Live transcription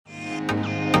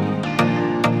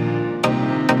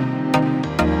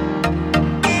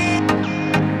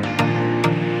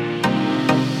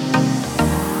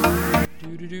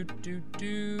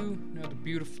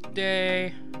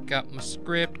Got my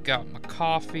script, got my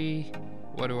coffee.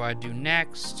 What do I do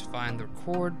next? Find the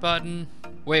record button.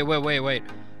 Wait.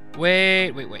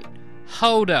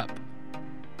 Hold up.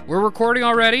 We're recording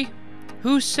already?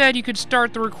 Who said you could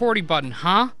start the recording button,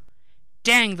 huh?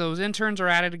 Dang, those interns are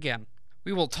at it again.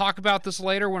 We will talk about this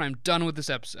later when I'm done with this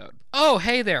episode. Oh,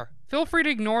 hey there. Feel free to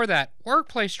ignore that.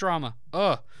 Workplace drama.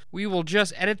 We will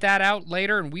just edit that out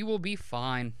later and we will be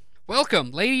fine.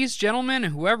 Welcome, ladies, gentlemen,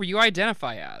 and whoever you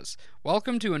identify as.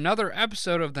 Welcome to another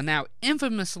episode of the now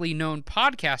infamously known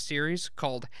podcast series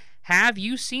called Have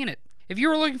You Seen It? If you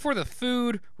were looking for the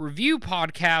food review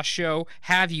podcast show,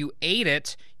 Have You Ate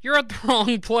It? You're at the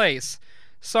wrong place.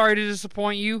 Sorry to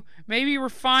disappoint you. Maybe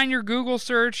refine your Google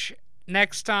search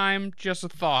next time. Just a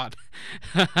thought.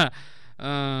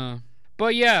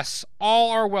 But yes,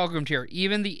 all are welcomed here.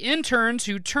 Even the interns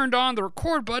who turned on the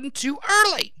record button too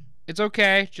early. It's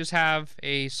okay. Just have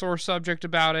a sore subject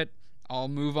about it. I'll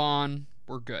move on.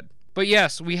 We're good. But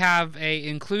yes, we have a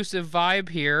inclusive vibe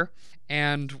here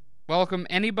and welcome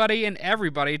anybody and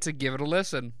everybody to give it a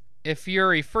listen. If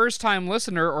you're a first-time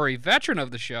listener or a veteran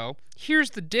of the show,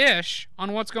 here's the dish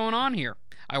on what's going on here.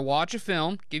 I watch a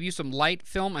film, give you some light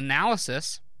film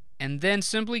analysis, and then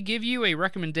simply give you a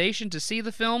recommendation to see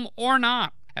the film or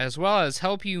not, as well as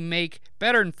help you make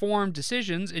better informed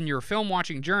decisions in your film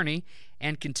watching journey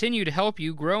and continue to help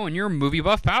you grow in your movie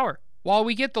buff power. While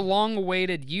we get the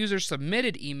long-awaited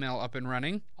user-submitted email up and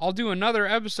running, I'll do another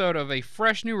episode of a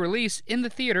fresh new release in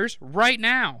the theaters right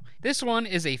now. This one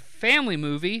is a family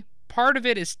movie. Part of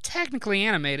it is technically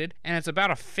animated, and it's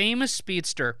about a famous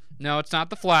speedster. No, it's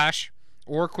not the Flash,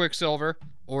 or Quicksilver,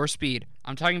 or Speed.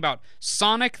 I'm talking about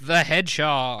Sonic the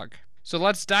Hedgehog. So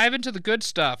let's dive into the good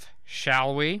stuff,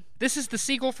 shall we? This is the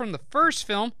sequel from the first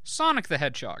film, Sonic the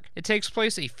Hedgehog. It takes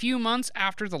place a few months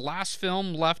after the last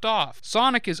film left off.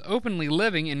 Sonic is openly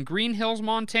living in Green Hills,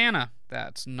 Montana.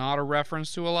 That's not a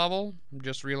reference to a level. I'm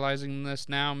just realizing this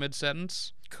now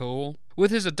mid-sentence. Cool. With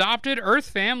his adopted Earth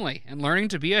family and learning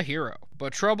to be a hero.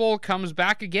 But trouble comes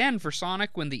back again for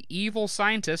Sonic when the evil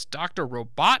scientist Dr.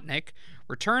 Robotnik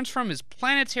returns from his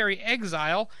planetary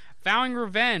exile, vowing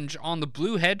revenge on the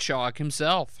Blue Hedgehog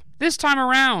himself. This time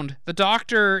around, the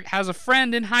Doctor has a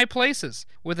friend in high places,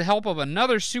 with the help of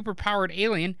another superpowered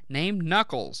alien named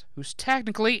Knuckles, who's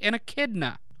technically an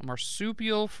echidna. A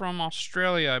marsupial from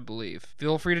Australia, I believe.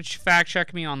 Feel free to fact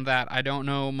check me on that. I don't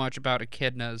know much about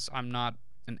echidnas. I'm not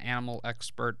an animal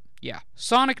expert. Yeah.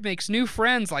 Sonic makes new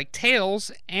friends like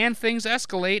Tails, and things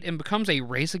escalate and becomes a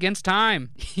race against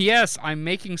time. Yes, I'm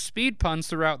making speed puns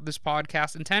throughout this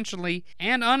podcast intentionally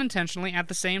and unintentionally at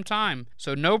the same time.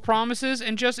 So no promises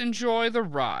and just enjoy the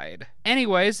ride.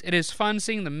 Anyways, it is fun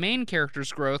seeing the main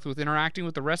character's growth with interacting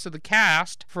with the rest of the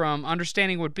cast, from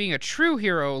understanding what being a true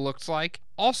hero looks like.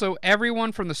 Also,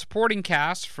 everyone from the supporting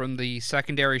cast, from the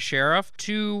secondary sheriff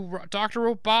to Dr.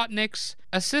 Robotnik's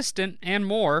assistant and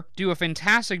more, do a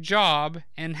fantastic job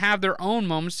and have their own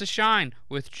moments to shine,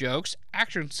 with jokes,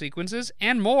 action sequences,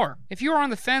 and more. If you are on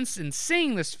the fence in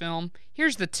seeing this film,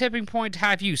 here's the tipping point to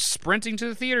have you sprinting to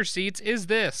the theater seats is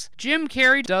this. Jim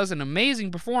Carrey does an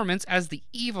amazing performance as the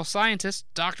evil scientist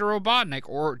Dr. Robotnik,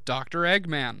 or Dr.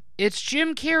 Eggman. It's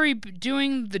Jim Carrey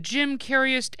doing the Jim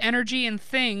Carreyest energy and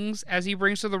things as he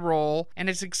brings to the role, and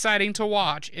it's exciting to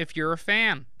watch if you're a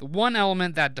fan. The one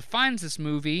element that defines this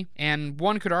movie, and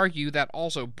one could argue that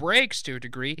also breaks to a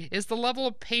degree, is the level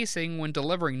of pacing when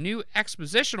delivering new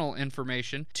expositional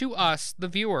information to us, the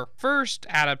viewer. First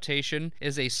adaptation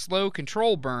is a slow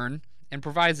control burn, and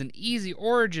provides an easy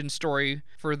origin story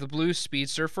for the Blue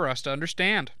Speedster for us to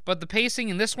understand. But the pacing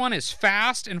in this one is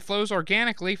fast and flows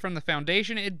organically from the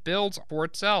foundation it builds for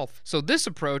itself. So this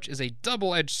approach is a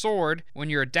double-edged sword when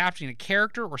you're adapting a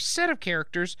character or set of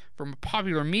characters from a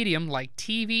popular medium like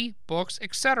TV, books,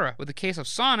 etc. With the case of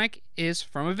Sonic is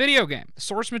from a video game. The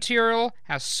source material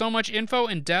has so much info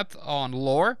and depth on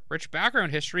lore, rich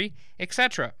background history,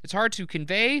 etc. It's hard to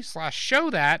convey/show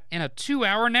that in a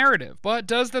 2-hour narrative, but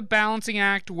does the balancing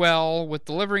act well with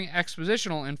delivering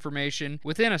expositional information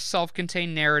within a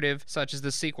self-contained narrative such as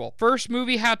the sequel. First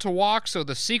movie had to walk so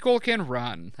the sequel can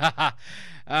run.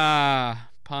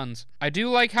 Puns. I do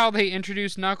like how they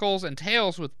introduce Knuckles and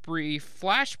Tails with brief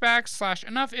flashbacks /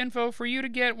 enough info for you to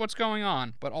get what's going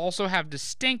on, but also have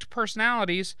distinct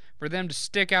personalities for them to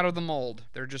stick out of the mold.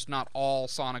 They're just not all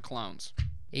Sonic clones.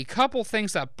 A couple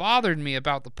things that bothered me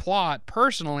about the plot,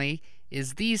 personally,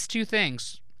 is these two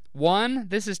things. One,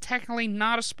 this is technically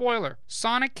not a spoiler.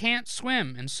 Sonic can't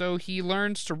swim, and so he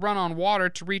learns to run on water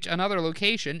to reach another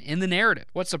location in the narrative.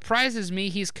 What surprises me,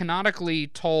 he's canonically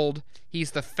told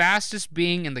he's the fastest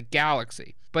being in the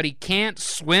galaxy, but he can't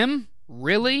swim?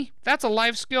 Really? That's a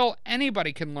life skill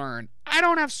anybody can learn. I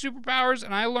don't have superpowers,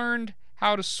 and I learned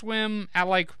how to swim at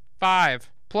like 5.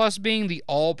 Plus, being the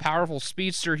all-powerful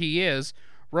speedster he is,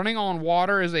 running on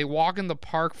water is a walk in the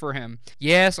park for him.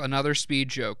 Yes, another speed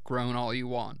joke. Groan all you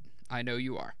want. I know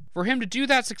you are. For him to do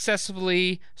that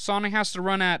successfully, Sonic has to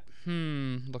run at...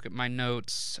 look at my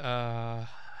notes. What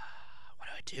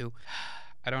do?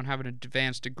 I don't have an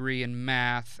advanced degree in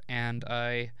math, and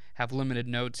I have limited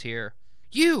notes here.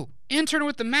 You, intern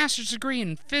with the master's degree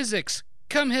in physics,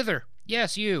 come hither.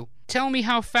 Yes, you. Tell me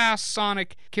how fast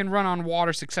Sonic can run on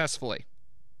water successfully.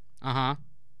 Uh-huh.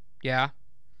 Yeah.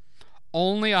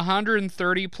 Only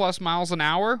 130 plus miles an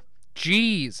hour?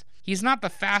 Jeez. He's not the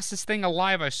fastest thing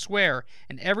alive, I swear,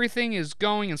 and everything is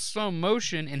going in slow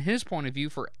motion in his point of view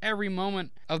for every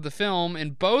moment of the film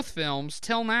in both films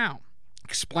till now.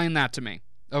 Explain that to me.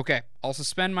 Okay, I'll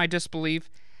suspend my disbelief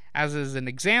as is an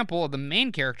example of the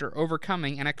main character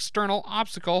overcoming an external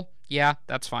obstacle. Yeah,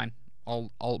 that's fine. I'll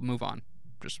move on.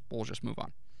 We'll just move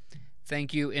on.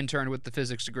 Thank you, intern with the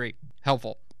physics degree.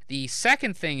 Helpful. The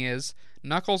second thing is,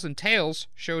 Knuckles and Tails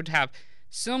showed to have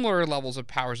similar levels of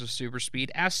powers of super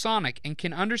speed as Sonic, and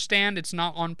can understand it's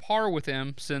not on par with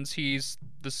him since he's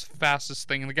the fastest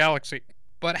thing in the galaxy.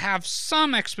 But have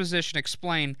some exposition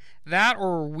explain that,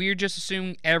 or we're just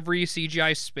assuming every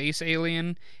CGI space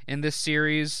alien in this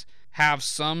series have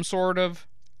some sort of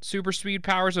super speed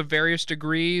powers of various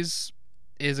degrees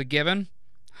is a given?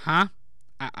 Huh?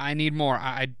 I need more.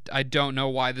 I don't know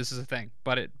why this is a thing,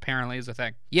 but it apparently is a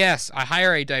thing. Yes, I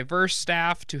hire a diverse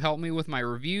staff to help me with my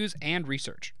reviews and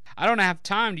research. I don't have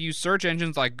time to use search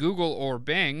engines like Google or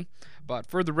Bing, but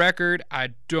for the record,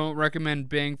 I don't recommend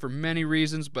Bing for many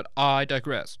reasons, but I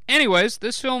digress. Anyways,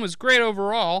 this film is great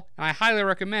overall, and I highly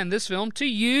recommend this film to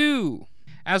you.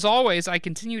 As always, I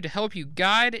continue to help you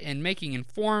guide in making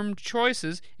informed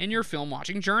choices in your film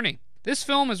watching journey. This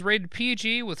film is rated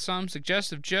PG with some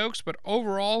suggestive jokes, but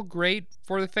overall great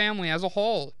for the family as a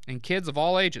whole, and kids of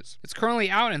all ages. It's currently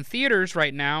out in theaters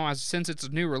right now since it's a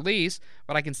new release,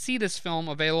 but I can see this film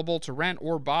available to rent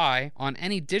or buy on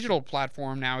any digital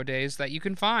platform nowadays that you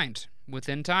can find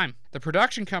within time. The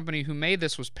production company who made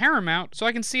this was Paramount, so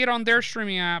I can see it on their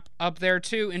streaming app up there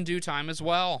too in due time as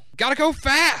well. Gotta go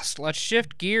fast! Let's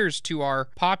shift gears to our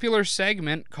popular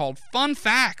segment called Fun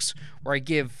Facts, where I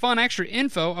give fun extra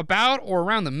info about or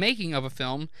around the making of a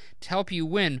film to help you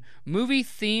win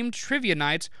movie-themed trivia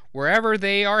nights wherever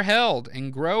they are held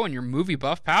and grow in your movie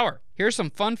buff power. Here's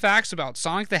some fun facts about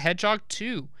Sonic the Hedgehog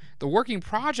 2. The working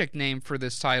project name for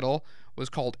this title was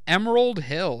called Emerald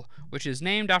Hill, which is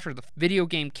named after the video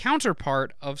game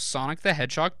counterpart of Sonic the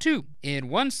Hedgehog 2. In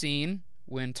one scene,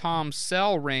 when Tom's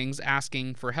cell rings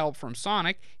asking for help from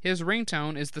Sonic, his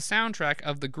ringtone is the soundtrack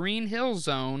of the Green Hill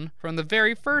Zone from the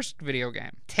very first video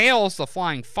game. Tails the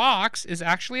Flying Fox is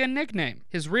actually a nickname.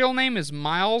 His real name is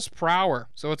Miles Per Hour,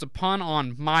 so it's a pun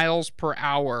on miles per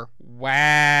hour.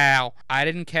 Wow. I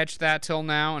didn't catch that till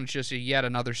now, and it's just yet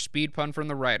another speed pun from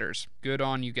the writers. Good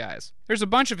on you guys. There's a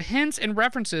bunch of hints and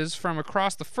references from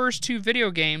across the first 2 video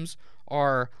games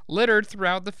are littered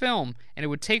throughout the film, and it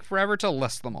would take forever to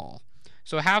list them all.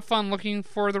 So have fun looking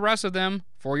for the rest of them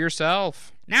for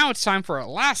yourself. Now it's time for our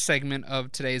last segment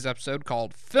of today's episode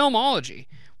called Filmology,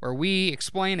 where we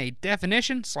explain a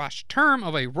definition/term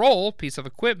of a role, piece of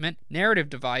equipment, narrative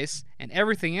device, and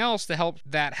everything else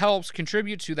that helps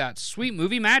contribute to that sweet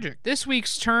movie magic. This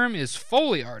week's term is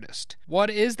Foley artist.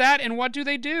 What is that and what do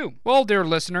they do? Well, dear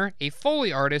listener, a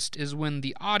Foley artist is when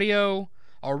the audio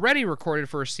already recorded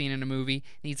for a scene in a movie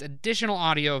needs additional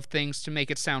audio of things to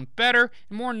make it sound better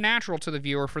and more natural to the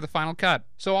viewer for the final cut.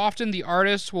 So often the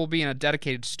artist will be in a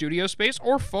dedicated studio space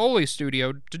or Foley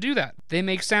studio to do that. They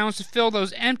make sounds to fill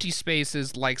those empty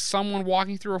spaces like someone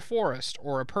walking through a forest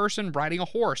or a person riding a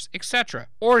horse, etc.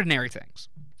 Ordinary things.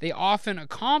 They often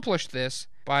accomplish this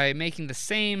by making the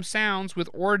same sounds with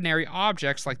ordinary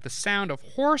objects, like the sound of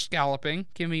horse galloping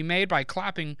can be made by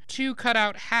clapping 2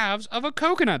 cut-out halves of a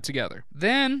coconut together.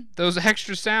 Then, those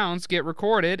extra sounds get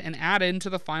recorded and added into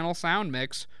the final sound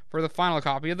mix for the final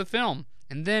copy of the film,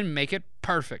 and then make it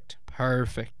perfect.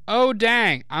 Perfect. Oh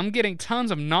dang, I'm getting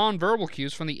tons of non-verbal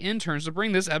cues from the interns to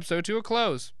bring this episode to a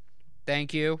close.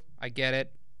 Thank you, I get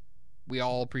it. We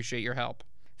all appreciate your help.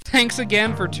 Thanks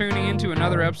again for tuning in to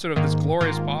another episode of this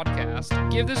glorious podcast.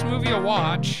 Give this movie a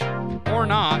watch, or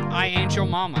not, I ain't your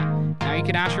mama. Now you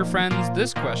can ask your friends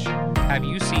this question: have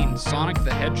you seen Sonic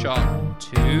the Hedgehog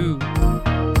 2?